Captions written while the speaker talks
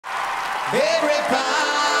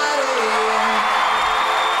Everybody,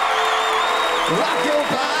 rock your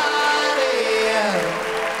body.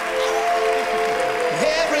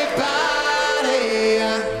 Everybody,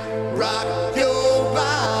 rock your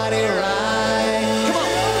body right. Come on.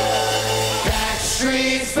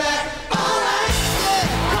 Backstreet's back. All right.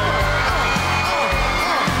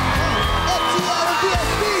 FTL and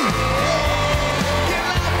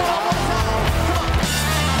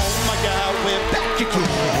oh my God, we're back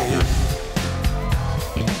again.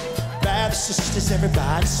 Brothers, sisters,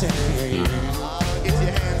 everybody sing. Get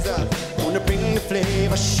your hands up. Wanna bring the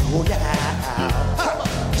flavor, show ya how.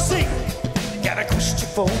 Sing. Got a question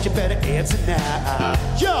for you, better answer now.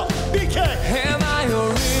 Yo, BK. Am I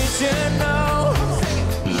original?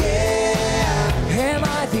 Yeah. Am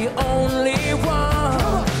I the only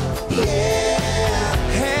one?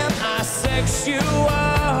 Yeah. Am I sexual?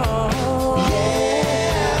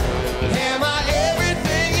 Yeah. Am I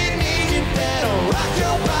everything you need? You better rock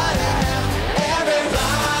your body now.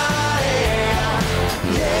 Everybody.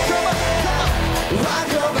 Yeah. Come on, come on. Rock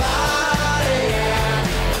your body.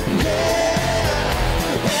 Yeah.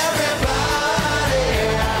 Everybody.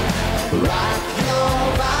 Rock your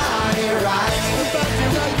body right.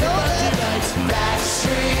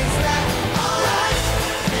 Backstreet's back. All right.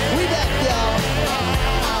 We back, y'all.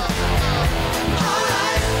 All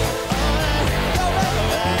right.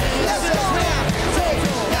 Let's go now.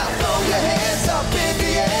 Now throw your hands up in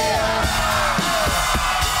the air.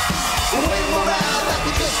 Wave 'em around like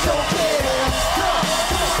you just don't care.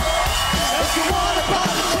 If you wanna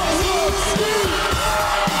party, just scream.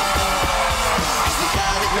 You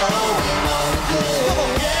gotta go and on the good. Come on,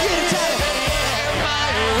 get it tight. Am I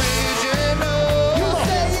original? You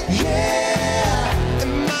say it. Yeah.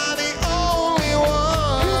 Am I the only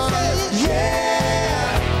one? You say it.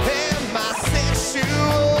 Yeah. Am I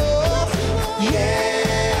sexual?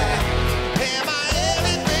 Yeah. Am I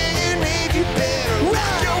everything you need? You better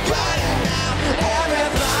rock your body now.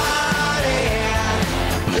 Everybody.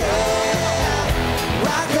 Yeah.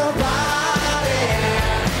 Rock your body.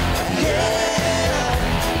 Yeah.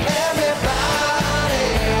 Everybody.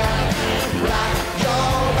 Rock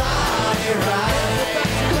your body right.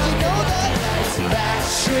 Did you know that?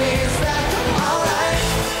 Backstreet's back. All right.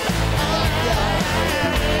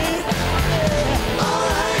 All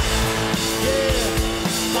right.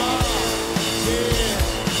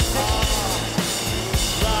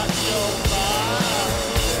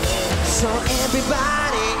 So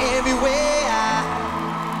everybody, everywhere,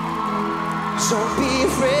 don't be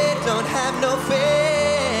afraid, don't have no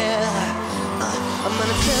fear. I'm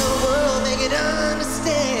gonna tell the world they can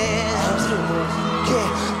understand.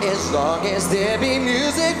 Yeah, as long as there be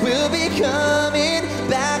music, we'll be coming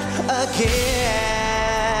back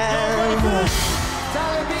again. You ready for this?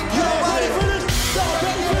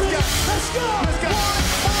 Let's go.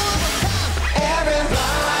 Everybody,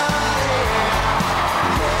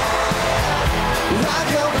 rock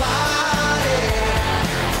your body.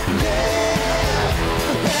 Yeah.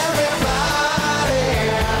 Everybody,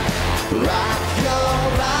 rock your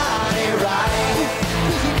body right.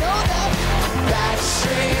 Did you know that?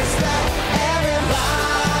 Backstreet's back.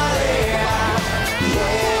 Everybody,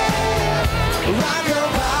 yeah. Rock your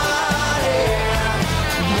body.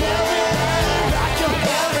 Yeah. Rock your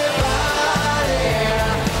everybody.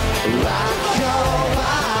 Rock your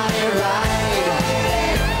body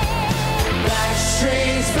right.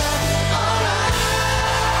 Backstreet's back. All right.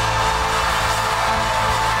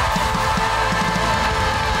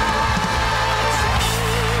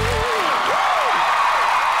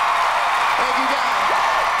 Thank you guys.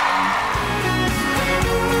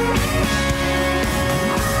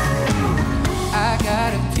 I got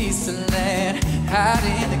a piece of land out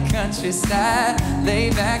in the countryside. Lay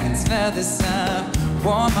back and smell the sun.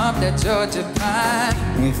 Warm up that Georgia pine.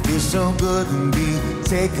 It feels so good to be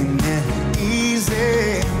taking it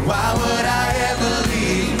easy. Why would I ever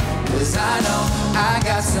leave? 'Cause I know I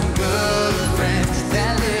got some good friends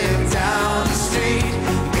that live down the street.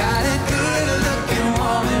 Got a good looking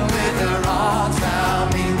woman with her arms around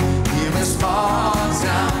me. Here in a small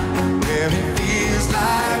town where it feels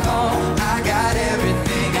like home. I got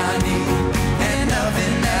everything I need and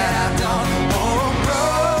nothing that I don't.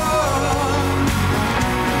 Homegrown.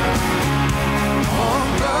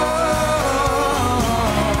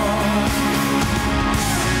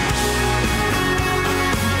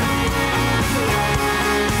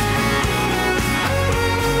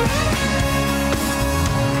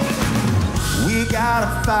 We got a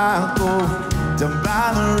fire going down by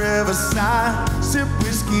the riverside. Sip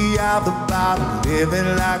whiskey out the bottle, living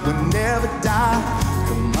like we never die.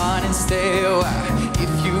 Come on and stay a while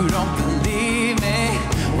if you don't believe me.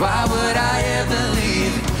 Why would I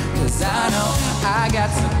got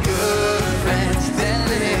some good friends that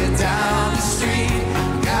live down the street.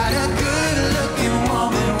 Got a good-looking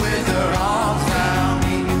woman with her arms around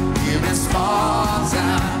me. Here in small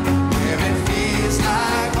town, where it feels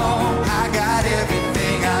like home. I got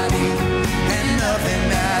everything I need and nothing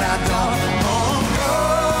that I don't.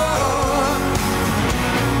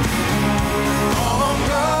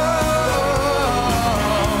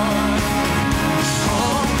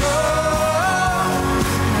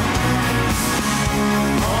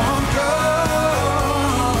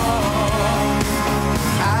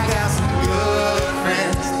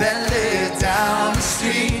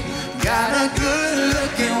 Got a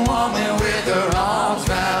good-looking woman with her arms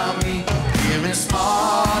around me. Here in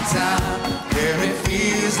small town, where it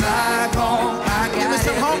feels like home. I got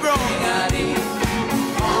some homegrown. I need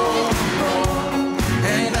homegrown.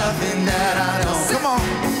 Ain't nothing that I don't. Come on.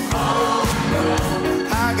 Homegrown.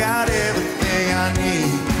 I got everything I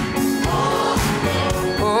need.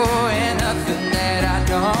 Homegrown. Oh, ain't nothing that I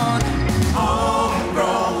don't.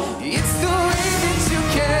 Homegrown. It's the way that you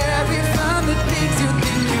carry from the things you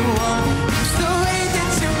think you want. It's the way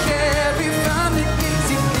that you carry from the things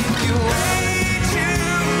you think you want.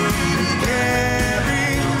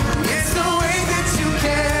 It's the way that you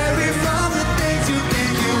carry from the things you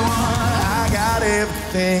think you want. I got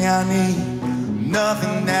everything I need,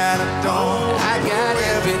 nothing that I don't. I got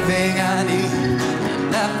everything I need,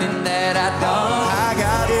 nothing that I don't. I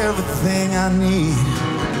got everything I need,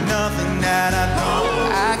 nothing that I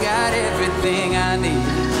don't. I got everything I need,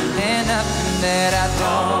 and nothing that I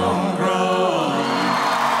don't.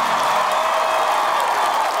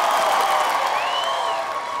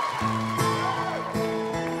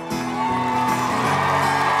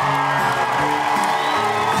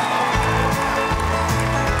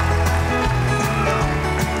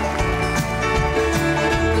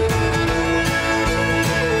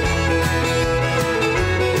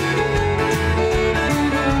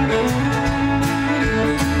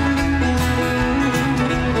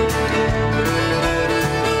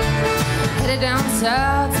 Down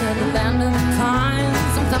south to the land of the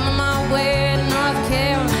pines, I'm thumbing my way to North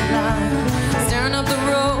Carolina, staring up the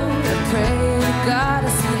road and pray to God I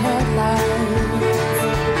see headlights.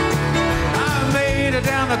 I made it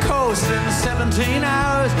down the coast in 17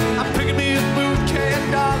 hours. I'm picking me a bouquet of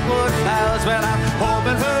dogwood flowers. Well, I'm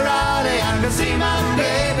hoping for Raleigh I can see my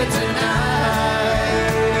baby tonight.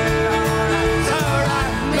 So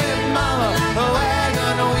rock me, mama, a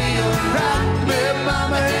wagon wheel. Rock me,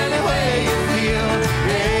 mama, any way you feel.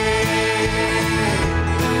 Hey,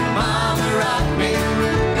 mama, rock me.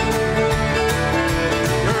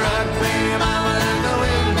 Rock me, mama, like the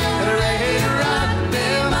wind. Hey, rock me,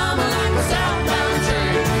 mama, like a southbound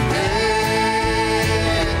train. Hey,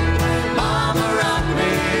 mama, rock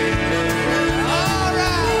me. All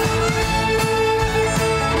right.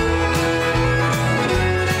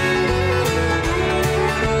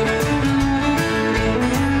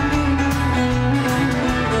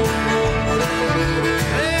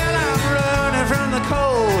 Well, I'm running from the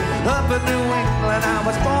cold up in New England. I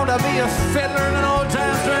was born to be a fiddler in an old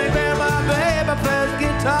time string band. My baby plays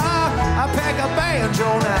guitar. I pick a banjo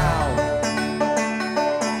now.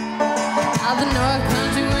 Out the North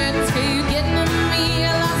Country where it's free, you getting to me. I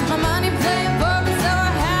lost my money playing poker, so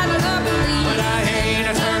I had to up and leave. But I ain't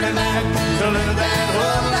a turning back to live that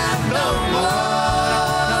whole life no more. No,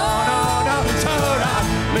 no, no. So rock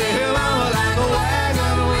me, mama, like a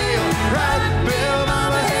wagon wheel. Rock me,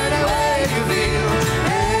 mama, any way you feel.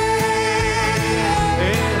 Hey,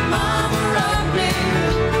 mama, rock me.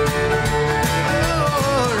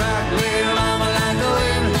 Oh, rock me, mama, like the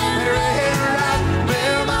wind. Hey, rock me,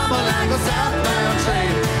 mama, like a southbound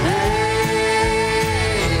train. Hey,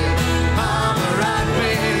 mama, rock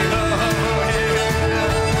me. Oh, yeah.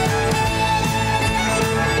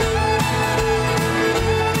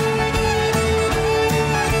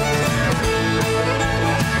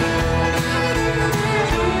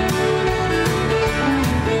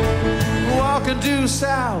 Walking due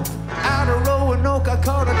south, out of Roanoke, I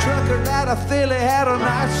caught a trucker that I feel he had a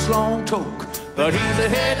nice long toke. But he's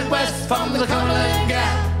headed west from the Cumberland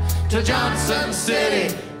Gap to Johnson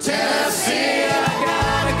City, Tennessee. I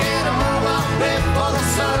gotta get a move on before the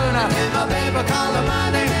sun. I hear my baby calling my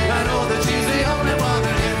name. I know that she's the only one.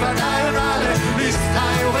 And if I die in Raleigh, at least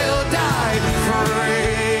I will die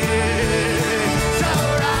free. So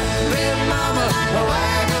rock me, mama, a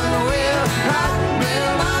wagon wheel. Rock me,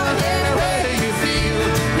 mama, any way you feel.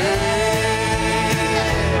 Yeah,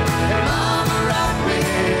 mama, rock me.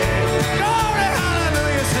 Glory,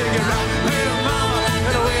 hallelujah, sing it. Rock me, mama, and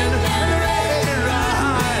the wind and the rain and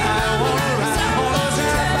ride. I wanna ride on those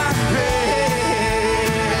back. Hey,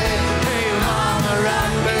 mama, rock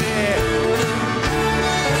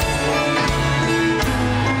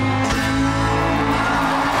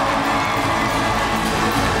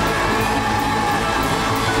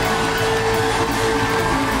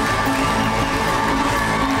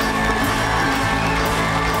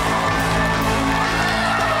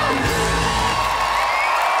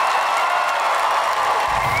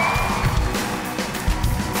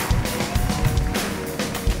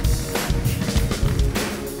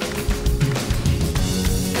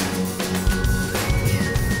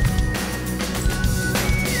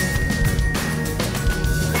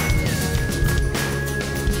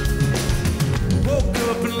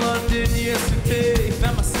yesterday.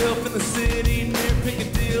 Found myself in the city near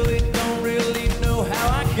Piccadilly. Don't really know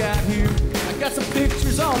how I got here. I got some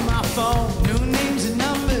pictures on my phone. No names and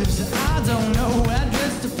numbers, I don't know.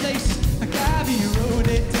 Address to places like Abbey Road.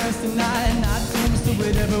 It does tonight, not things to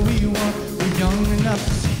whatever we want. We're young enough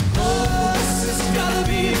to see. Oh, this has gotta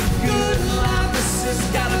be a good life. This has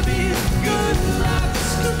gotta be a good life.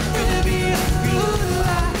 This is gonna be a good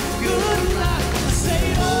life, good life. I say,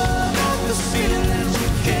 oh, got this feeling that you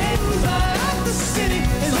can't buy. The city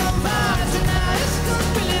is on fire tonight. It's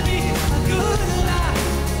gonna really be a good life,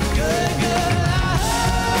 good, good life.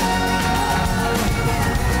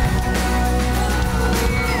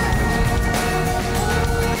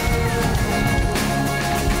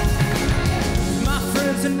 My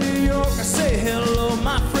friends in New York, I say hello.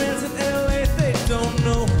 My friends in LA, they don't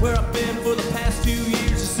know where I've been for the past few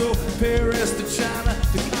years or so. Paris to China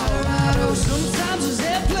to Colorado. Sometimes there's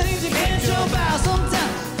airplanes you can't jump out.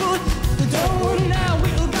 Sometimes foot the door now. We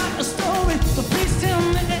all got a story, but please tell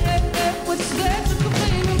me what's there to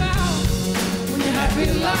complain about. When you're happy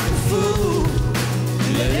like a fool,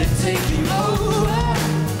 you let it take you over,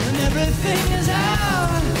 and everything is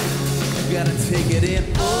out. You gotta take it in.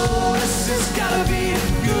 Oh, this has gotta be a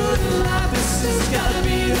good life. This has gotta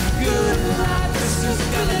be a good life. This is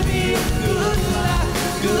gonna be a good life,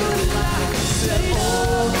 good life. Say,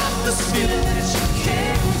 oh, got this feeling that you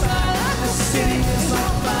can't find. The city is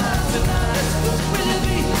on fire tonight. It's gonna really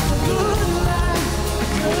be a good life,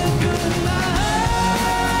 good, good life.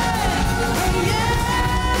 Oh, yeah.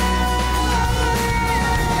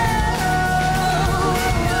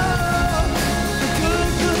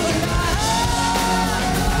 Good, good life.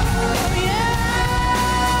 Oh, yeah.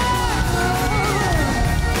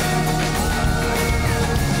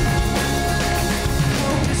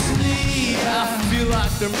 Hopelessly, I feel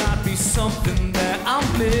like there might be something that I'll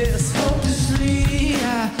miss. hopelessly,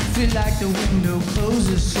 I feel like the window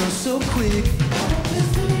closes so quick.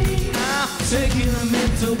 Hopelessly, I'm taking a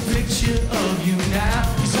mental picture of you now.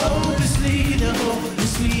 It's hopelessly, the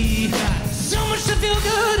hopelessly high. So much to feel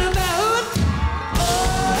good about.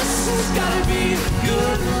 Oh, this has gotta be a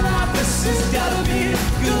good life. This has gotta be a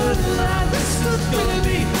good life. This is gonna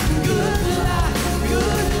be a good life,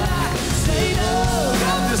 good life. Say no,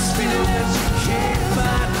 got this feeling that you can't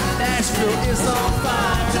find. Nashville is on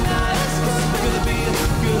fire tonight. It's gonna be a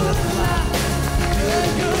good life, good,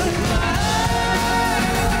 good life.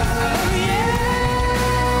 Oh, yeah.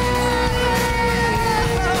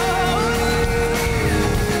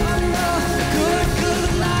 Oh, no, good,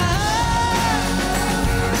 good life.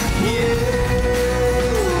 Yeah.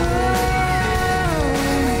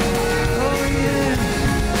 Oh, yeah.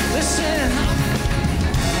 Listen.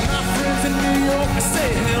 My friends in New York, I say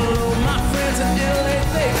hello. My friends in LA,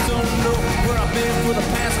 they don't know where I've been for the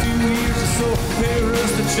past few years or so.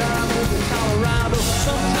 Paris to China to Colorado.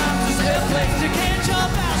 Sometimes there's airplanes you can't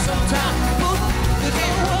jump out. Sometimes You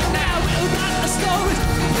can't run now, we got a story.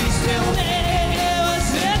 Please tell me what's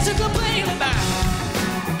there to complain about.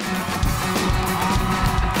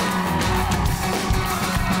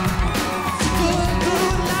 It's a good,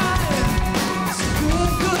 good life. It's a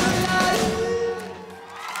good, good life.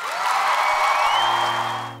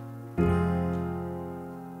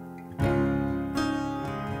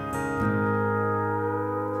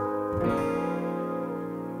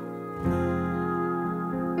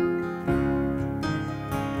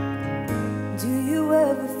 Do you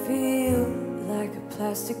ever feel like a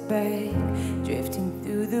plastic bag drifting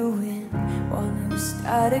through the wind, wanting to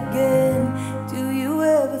start again? Do you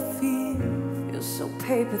ever feel so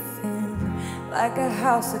paper thin, like a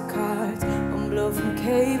house of cards, one blow from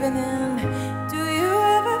caving in? Do you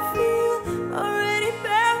ever feel already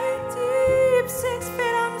buried deep, 6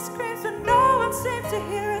 feet on the screens, but no one seems to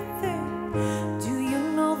hear a thing? Do you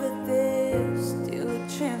know that there's still a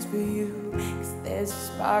chance for you? 'Cause there's a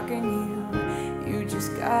spark in you. You just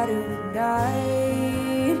gotta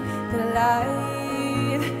ignite the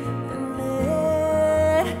light and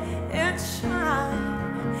let it shine.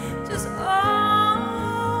 Just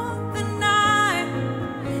on the night,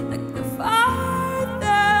 like the 4th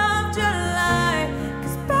of July.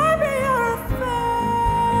 'Cause baby, you're a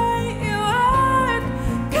firework.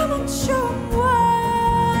 Come on, show 'em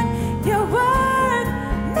what you're worth.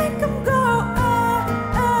 Make 'em go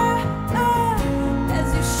as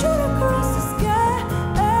you shoot across the sky.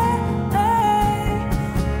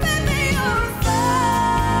 Baby, you're a firework.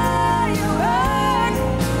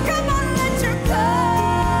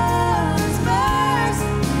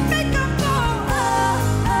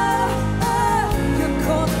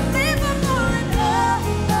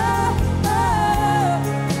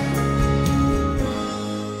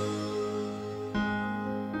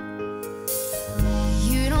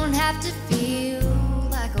 have to feel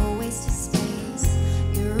like a waste of space.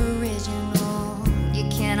 You're original, you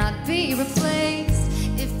cannot be replaced.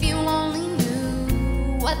 If you only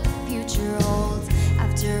knew what the future holds.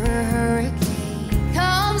 After a hurricane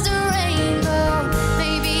comes a rainbow.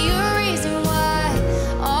 Maybe a reason why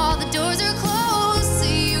all the doors are closed, so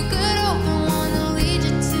you could open one to lead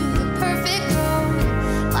you to the perfect road.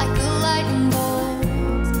 Like a lightning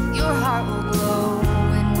bolt, your heart will glow,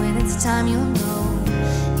 and when it's time you'll know.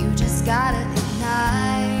 You just gotta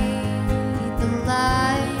ignite the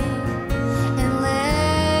light and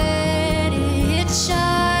let it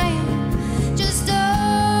shine. Just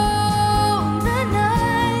own the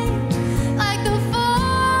night like the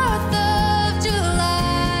 4th of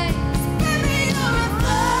July. Give me your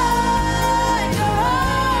reflect, your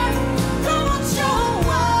heart. Come on, show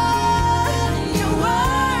what you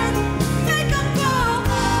worth. Make 'em go,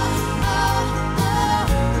 oh, oh,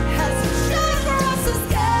 oh, as you shine across the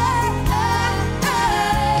sky.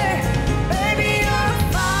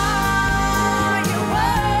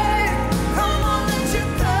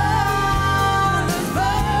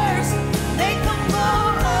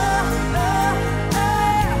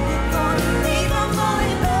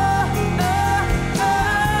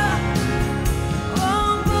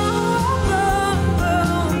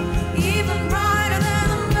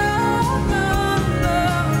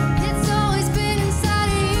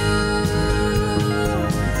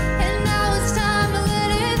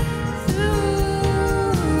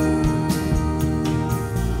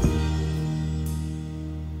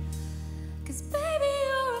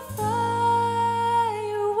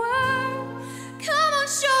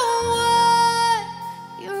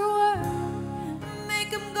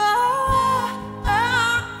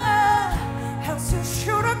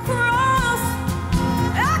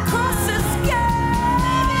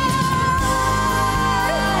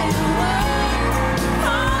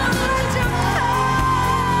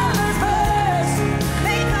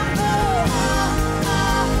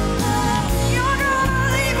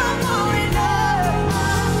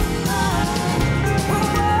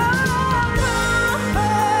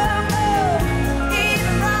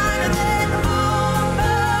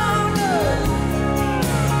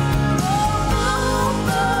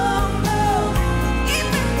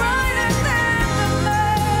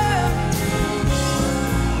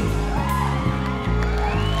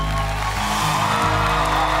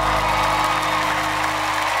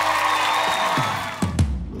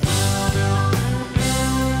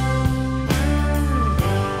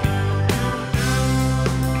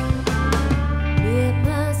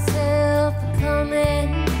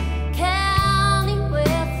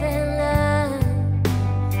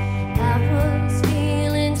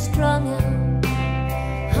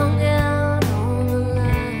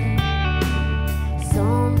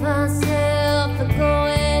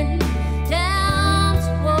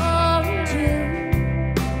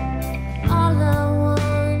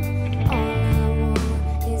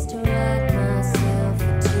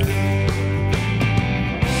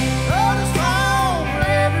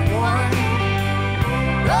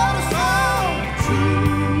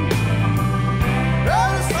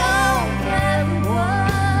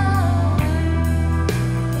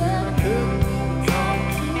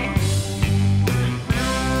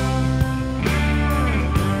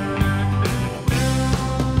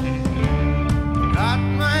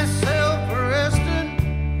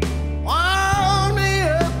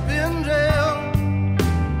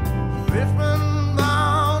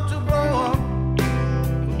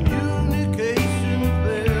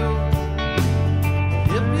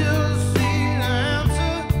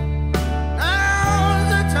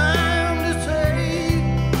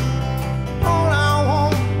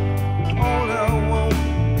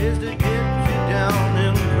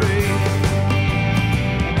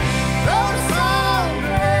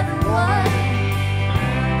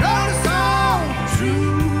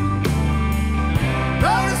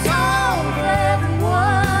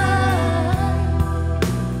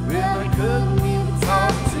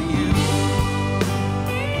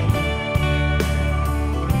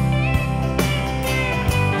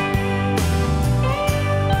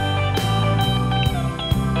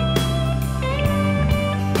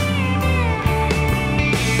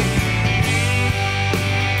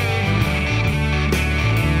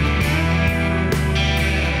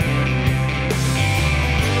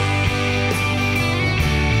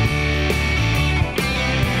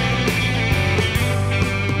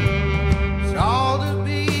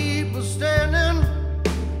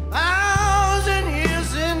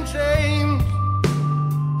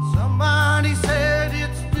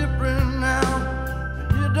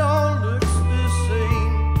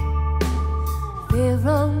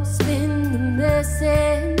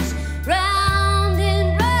 passage, round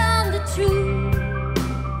and round the truth.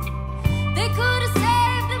 They could have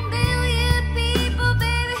saved 1,000,000 people,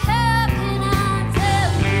 baby, how can I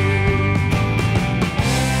tell you?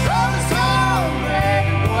 Wrote a song for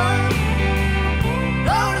everyone,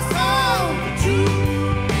 wrote a song for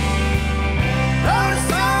truth, wrote a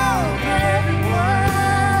song for everyone.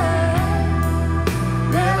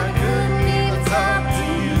 Well, I couldn't even talk to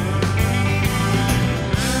you.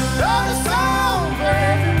 Wrote a song for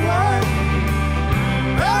everyone,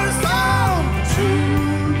 wrote a song for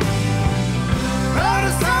truth, wrote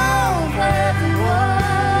a song for everyone.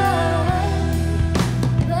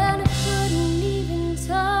 Well, I couldn't even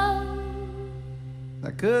talk.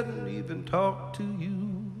 I couldn't even talk to you.